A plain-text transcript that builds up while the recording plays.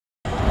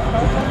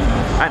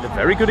And a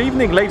very good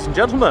evening, ladies and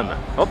gentlemen.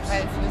 Oops.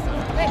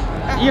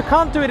 You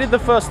can't do it in the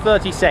first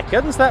 30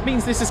 seconds. That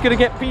means this is going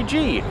to get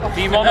PG.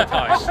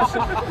 Demonetized.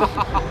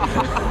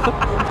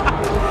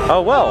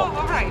 Oh well.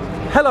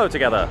 Hello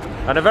together,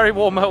 and a very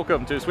warm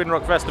welcome to Sweden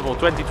Rock Festival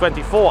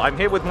 2024. I'm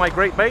here with my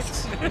great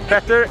mates,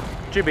 Petter,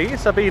 Jimmy,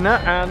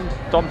 Sabina, and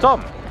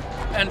Tom.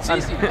 And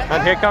CC.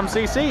 And here comes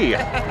CC.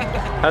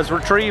 Has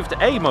retrieved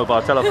a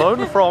mobile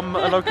telephone from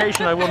a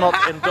location I will not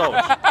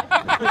indulge.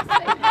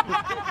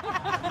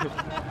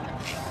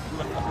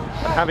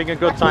 Having a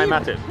good time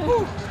at it.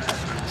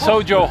 So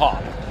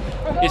Johan,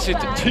 is it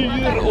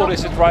Tyr or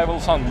is it Rival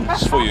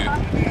Sons for you?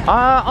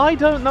 I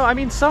don't know. I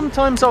mean,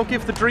 sometimes I'll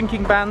give the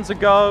drinking bands a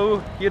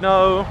go, you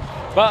know.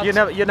 But you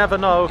never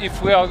know.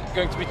 If we are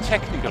going to be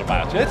technical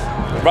about it,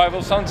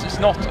 Rival Sons is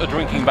not a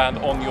drinking band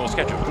on your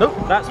schedule. No,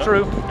 that's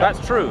true. That's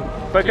true.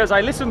 Because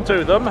I listened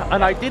to them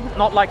and I did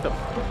not like them.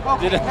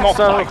 Did it not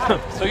like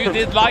them? So you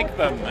did like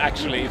them,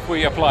 actually, if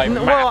we apply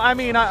math. Well, I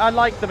mean, I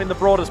like them in the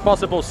broadest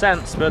possible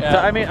sense, but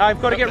yeah. I mean,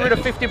 I've got to get rid of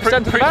 50%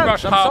 of the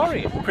bands. I'm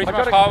sorry. Pretty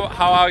much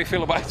how I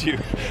feel about you.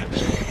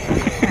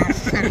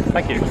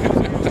 Thank you.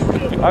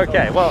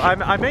 Okay, well,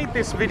 I made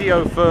this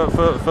video for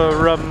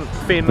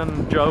Finn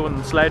and Joe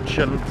and Sledge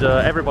and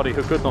everybody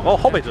who could not. Oh,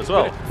 Hobbit as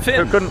well.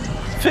 Finn. Who couldn't.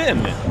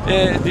 Finn.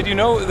 Did you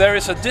know there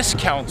is a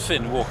discount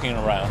Finn walking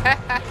around,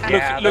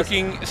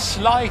 looking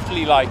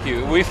slightly like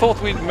you? We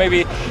thought we'd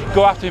maybe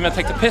go after him and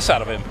take the piss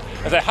out of him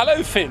and say,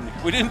 "Hello, Finn.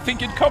 We didn't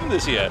think you'd come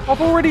this year."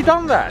 I've already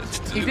done that.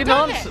 He didn't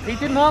answer. He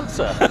didn't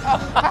answer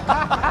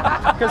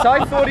because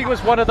I thought he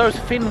was one of those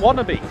Finn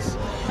wannabes.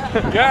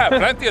 Yeah,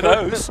 plenty of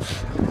those.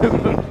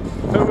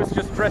 Who was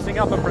just dressing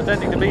up and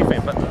pretending to be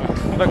Finn. But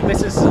look,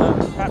 this is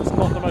perhaps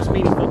not the most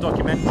meaningful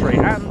documentary,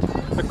 and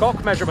the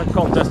cock measurement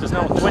contest is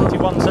now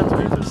 21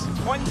 centimeters.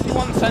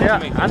 21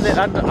 centimeters.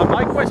 Yeah, and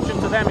my question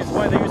to them is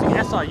why they're using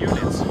SI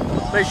units.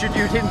 They should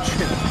use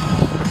inches.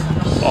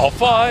 Oh,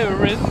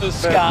 fire in the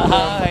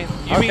sky.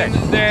 You mean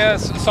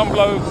there's some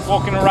bloke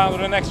walking around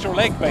with an extra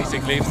leg,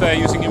 basically, if they're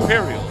using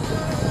imperial?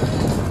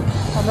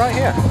 I'm right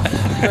here.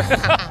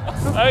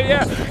 Oh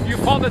yeah, your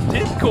father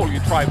did call you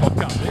tripod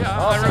gun. Yeah,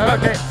 I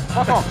remember. Okay,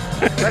 fuck off.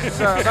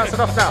 That's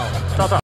enough now. Ta-ta.